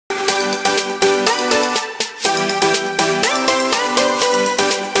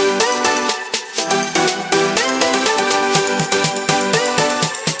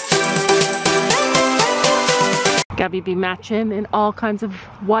Gabby be matching in all kinds of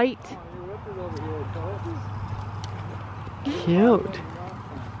white. Cute.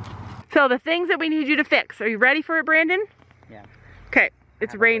 So the things that we need you to fix. Are you ready for it, Brandon? Yeah. Okay,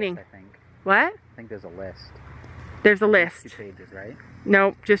 it's raining. List, I think. What? I think there's a list. There's a list. 2 pages, right?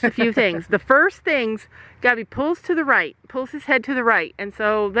 No, just a few things. The first things, Gabby pulls to the right, pulls his head to the right, and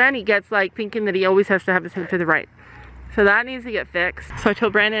so then he gets like thinking that he always has to have his head to the right. So that needs to get fixed. So I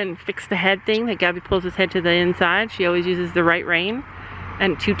told Brandon, fix the head thing, that Gabby pulls his head to the inside. She always uses the right rein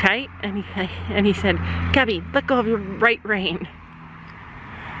and too tight. And he said, Gabby, let go of your right rein.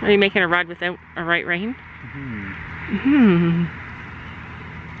 Are you making a ride without a right rein? Mm-hmm. Mm-hmm.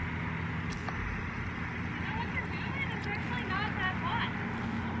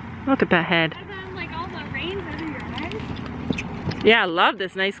 Look at that head. Like all the reins under your eyes? Yeah, I love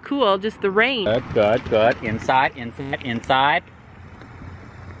this. Nice, cool. Just the rain. Good, good, good. Inside, inside, inside.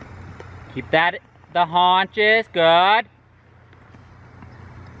 Keep that, the haunches. Good.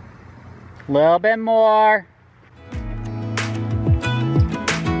 Little bit more.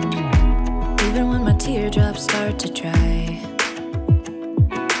 Even when my teardrops start to dry,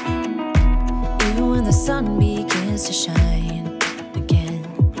 even when the sun begins to shine again,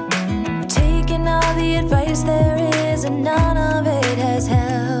 taking all the advice there is and none of it has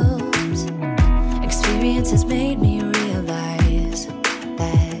helped. Experience has made me realize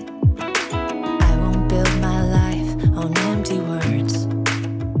that I won't build my life on empty words.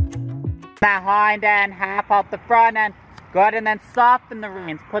 That hind end, half off the front end. Good, and then soften the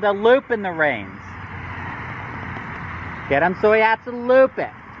reins. Put a loop in the reins. Get him so he has to loop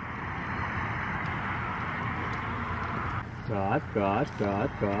it. Good, good, good,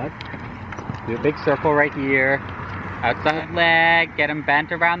 good. Do a big circle right here. Outside leg, get him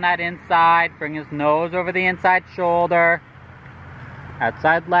bent around that inside. Bring his nose over the inside shoulder.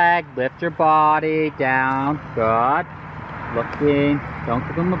 Outside leg, lift your body down. Good. Looking. Don't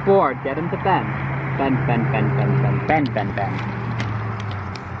give him a board. Get him to bend. Bend, bend, bend, bend, bend, bend, bend, bend.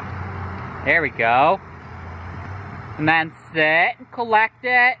 There we go. And then sit and collect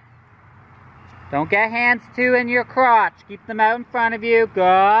it. Don't get hands too in your crotch. Keep them out in front of you.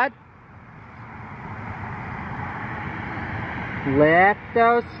 Good. Lift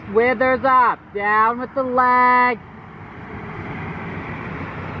those withers up. Down with the leg.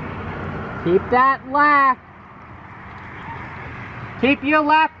 Keep that left. Keep your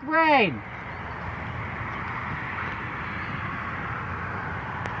left rein.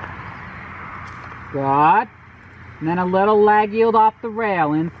 Good. And then a little leg yield off the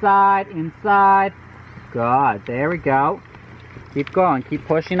rail. Inside, inside. Good. There we go. Keep going. Keep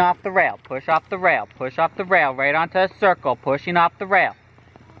pushing off the rail. Push off the rail. Push off the rail. Right onto a circle. Pushing off the rail.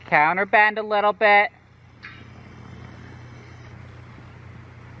 Counter bend a little bit.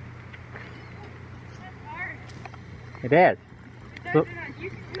 That's hard. It is. They're not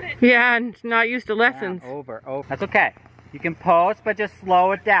used to it. Yeah, and not used to lessons. Down, over, over. That's okay. You can post, but just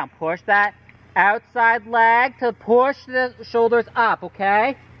slow it down. Push that outside leg to push the shoulders up,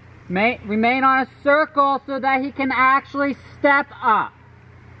 okay? Remain on a circle so that he can actually step up.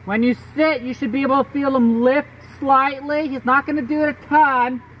 When you sit, you should be able to feel him lift slightly. He's not going to do it a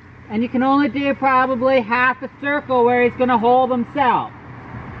ton. And you can only do probably half a circle where he's going to hold himself.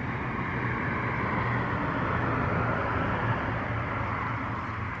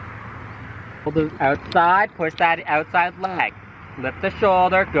 Hold the outside, push that outside leg. Lift the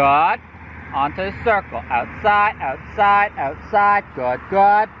shoulder, good. Onto the circle. Outside, outside, outside. Good,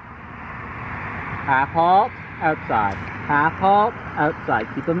 good. Half halt, outside. Half halt, outside.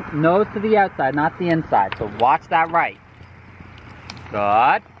 Keep the nose to the outside, not the inside. So watch that right.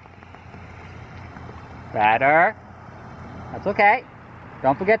 Good. Better. That's okay.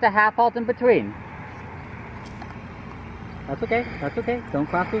 Don't forget to half halt in between. That's okay, that's okay. Don't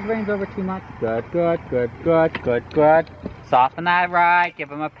cross those reins over too much. Good, good, good, good, good, good. Soften that right, give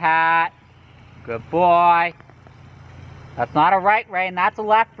him a pat. Good boy. That's not a right rein, that's a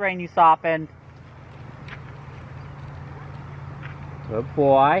left rein you softened. Good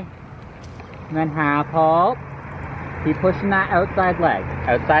boy. And then half halt. Keep pushing that outside leg.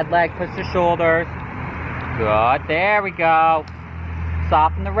 Outside leg, push the shoulders. Good, there we go.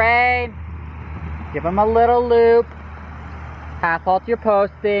 Soften the rein. Give him a little loop. Half halt your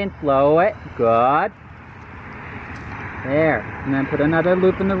posting, slow it, good. There, and then put another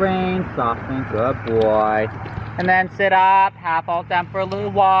loop in the rein, soften, good boy. And then sit up, half halt down for a little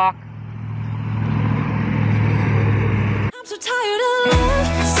walk. I'm so tired of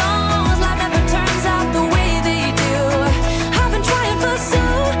love songs, life never turns out the way they do. I've been trying for so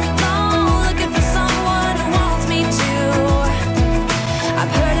long, looking for someone who wants me to.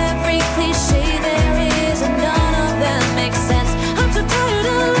 I've heard every cliche there is and none of them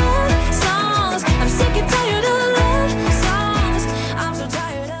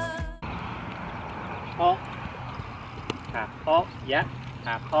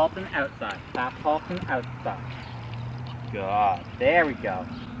Half halt and outside. Half halt and outside. Good. There we go.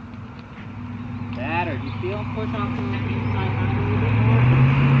 Better. You feel him push off the inside line a little bit more?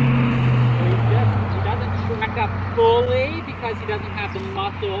 So he doesn't track up fully because he doesn't have the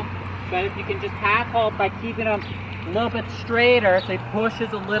muscle. But if you can just half halt by keeping him a little bit straighter, so he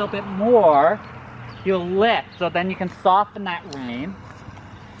pushes a little bit more, he'll lift. So then you can soften that rein.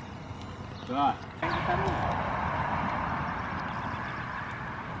 Good.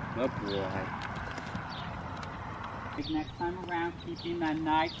 Good boy. Next time around, keeping that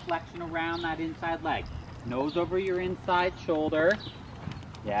nice flexion around that inside leg. Nose over your inside shoulder.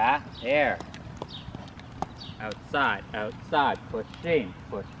 Yeah, there. Outside, outside, pushing,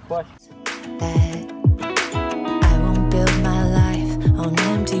 push, push. I won't build my life on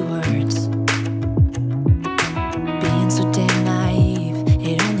empty words. Being so damn naive,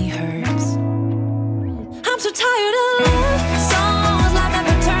 it only hurts. I'm so tired of love songs, life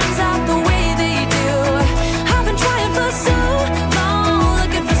never turns out the way they do. I've been trying for so long,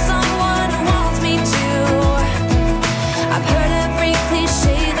 looking for someone who wants me to. I've heard every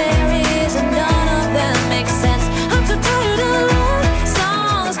cliche there is, and none of them make sense. I'm so tired of love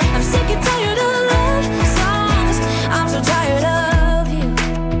songs, I'm sick and tired of love songs. I'm so tired of you.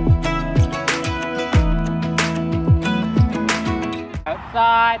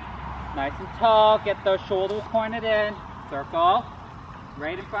 Outside, nice and tall, get those shoulders pointed in. Circle,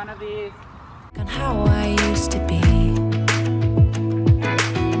 right in front of these. On how I used to be,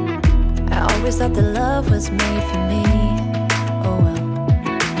 I always thought that love was made for me. Oh well,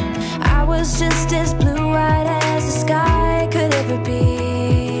 I was just as blue-eyed as the sky could ever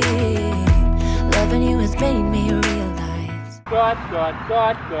be. Loving you has made me realize. Good, good,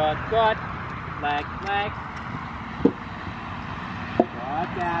 good, good, good. Leg, leg. Good,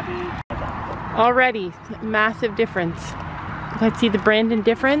 Gabby. Already, massive difference. You guys see the Brandon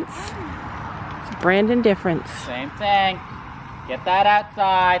difference? It's Brandon difference. Same thing. Get that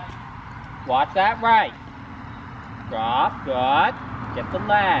outside. Watch that right. Drop, good. Get the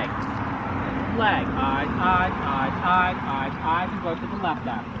leg. Leg. Eyes, eyes, eyes, eyes, eyes, eyes, and go to the left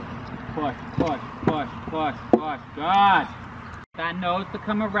after. Push, push, push, push, push. Good. That nose to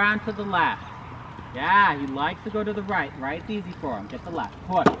come around to the left. Yeah, he likes to go to the right. Right's easy for him. Get the left.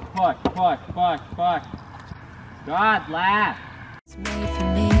 Push, push, push, push, push. Good, left. It's made for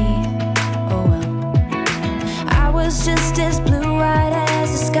me. Oh well, I was just as blue-eyed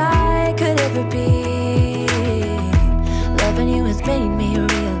as the sky could ever be. Loving you has made me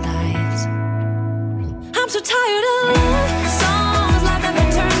realize. I'm so tired of love songs, life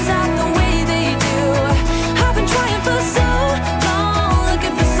never turns out the way they do. I've been trying for so long,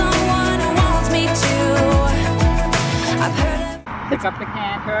 looking for someone who wants me to. I've heard of Pick up the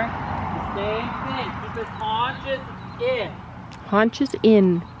canter. Same thing. Keep his haunches in. Haunches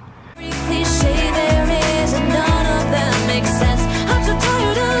in. every cliche there is, and none of them make sense. I'm so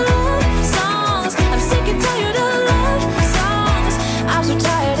tired of love songs, I'm sick and tired of love songs. I'm so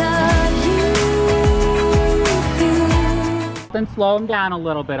tired of you. Then slow him down a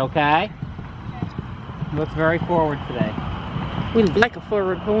little bit, okay? He looks very forward today. We like a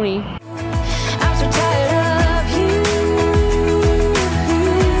forward pony. I'm so tired of you.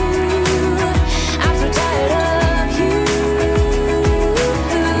 I'm so tired of you.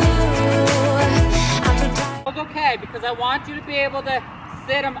 I'm so tired. It's okay, because I want you to be able to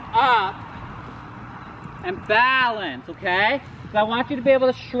sit him up and balance, okay? So I want you to be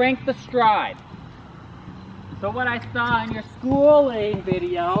able to shrink the stride. So what I saw in your schooling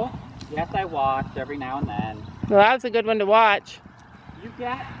video, yes, I watched every now and then. Well, that was a good one to watch. You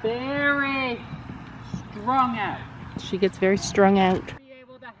get very strung out. She gets very strung out. Be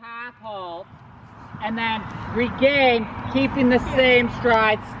able to half halt and then regain, keeping the same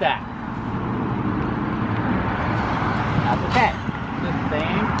stride step. That's okay. The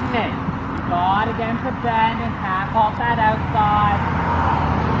same thing. You gotta get him to bend and half halt that outside.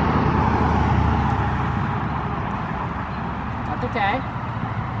 That's okay.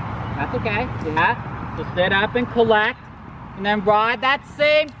 That's okay. Yeah. So sit up and collect. And then ride that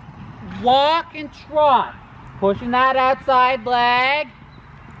same walk and trot. Pushing that outside leg.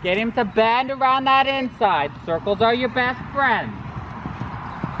 Get him to bend around that inside. Circles are your best friends.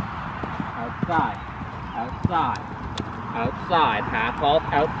 Outside. Outside. Outside. Half halt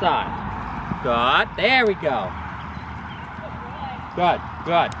outside. Good. There we go. Good.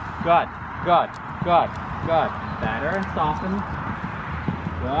 Good. Good. Good. Good. Good. Better and soften.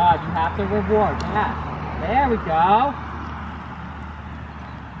 Good. You have to reward. Yeah. There we go.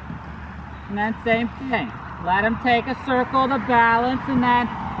 And then same thing. Let him take a circle to balance and then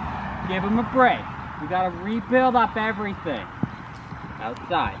give him a break. We gotta rebuild up everything.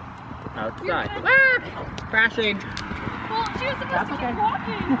 Outside. Outside. Ah! Crashing. Well, she was supposed to keep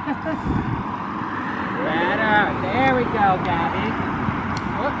walking. Better. There we go, Gabby.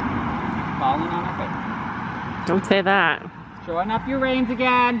 Whoop. Falling on her face. Don't say that. Shorten up your reins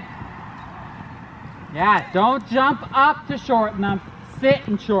again. Yeah, don't jump up to shorten them. Sit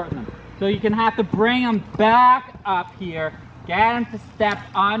and shorten them. So you can have to bring them back up here. Get them to step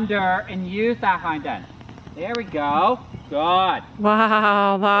under and use that hind end. There we go. Good.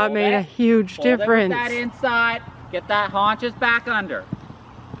 Wow, that Hold made it. a huge Hold it with difference. that inside. Get that haunches back under.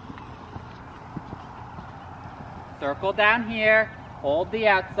 Circle down here. Hold the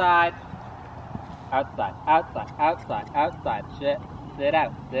outside. Outside, outside, outside, outside. Shit. Sit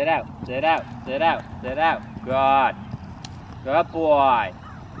out, sit out, sit out, sit out, sit out. Good. Good boy.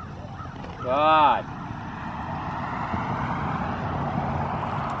 Good.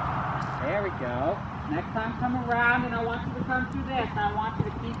 There we go. Next time come around and I want you to come through this. I want you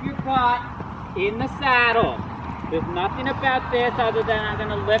to keep your butt in the saddle. There's nothing about this other than I'm going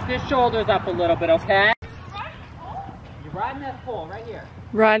to lift his shoulders up a little bit, okay? You're riding this pole right here.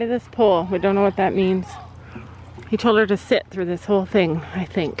 Ride to this pole. We don't know what that means. He told her to sit through this whole thing, I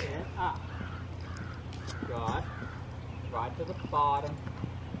think. Sit up. Good. Ride to the bottom.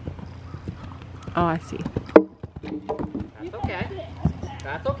 Oh, I see. That's okay.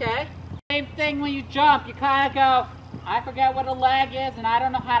 That's okay. Same thing when you jump. You kind of go, I forget what a leg is and I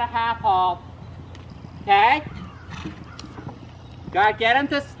don't know how to half halt. Okay? Gotta get him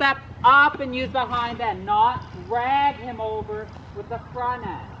to step up and use the hind end, not drag him over with the front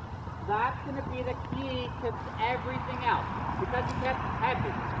end. That's going to be the key to everything else because he gets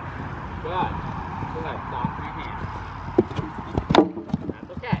heavy. Good. Good. Soften your hand. That's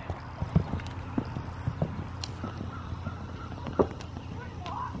okay.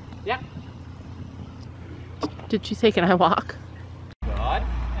 Yep. Did she say, can I walk? Good.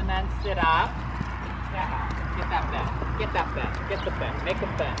 And then sit up. Yeah. Get that bend. Get that bend. Get the bend. Make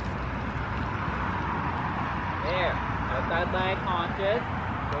them bend. There. Outside leg haunches.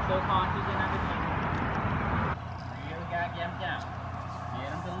 Push those haunches in underneath. Really gotta get them down.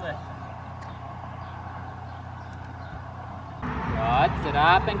 Get them to listen. Good. Sit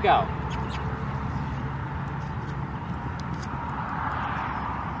up and go.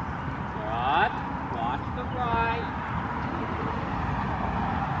 Good. Watch the right.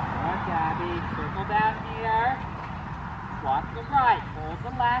 Good, Gabby. Circle down here. Watch the right. Hold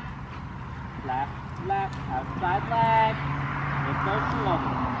the left. Left, left. Outside leg. Lift those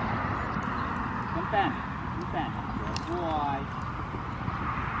shoulders. Come bend. Come bend. Good boy.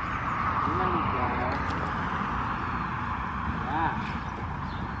 There you go. Yeah.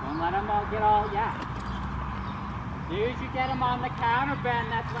 Don't let him all get all, yeah. As soon as you get him on the counter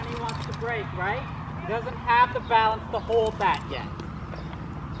bend, that's when he wants to break, right? He doesn't have the balance to hold that yet.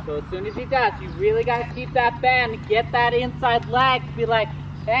 So as soon as he does, you really got to keep that bend, get that inside leg to be like,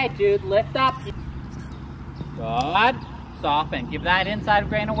 hey dude, lift up. Good. Soften. Give that inside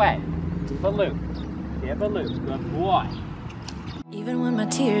grain away. Give a loop. Give a loop. Good boy. Even when my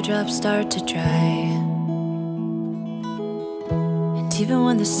teardrops start to dry, and even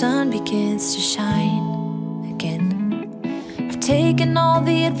when the sun begins to shine again, I've taken all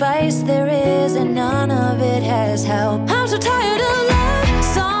the advice there is and none of it has helped. I'm so tired of love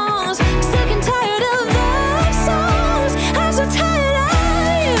songs, sick and tired of love songs. I'm so tired of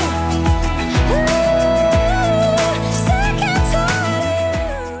you. Ooh, sick and tired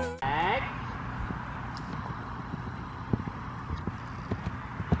of you. Leg.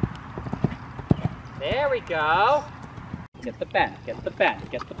 There we go. Get the bend, get the bend,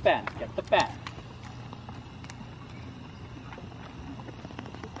 get the bend, get the bend.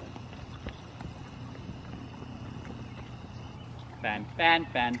 Bend, bend,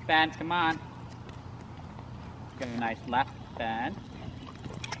 bend, bend, come on. Get a nice left bend.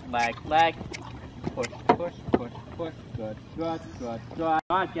 Leg, leg. Push, push, push, push. Good, good, good, good.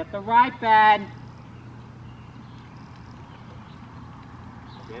 Good, get the right bend.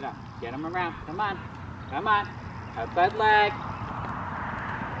 Get up, get him around, come on, come on. Outside leg.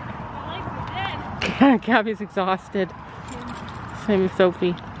 My legs are dead. Gabby's exhausted. Same with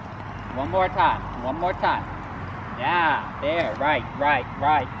Sophie. One more time, one more time. Yeah, there, right, right,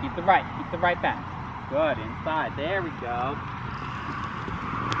 right. Keep the right bend. Good, inside, there we go.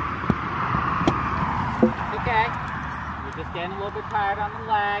 That's okay. You're just getting a little bit tired on the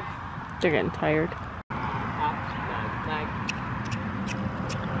legs. They're getting tired. Up, leg, leg.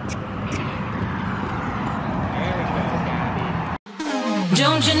 There we go, Gabby.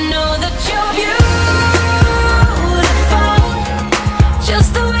 Don't you know that you're beautiful?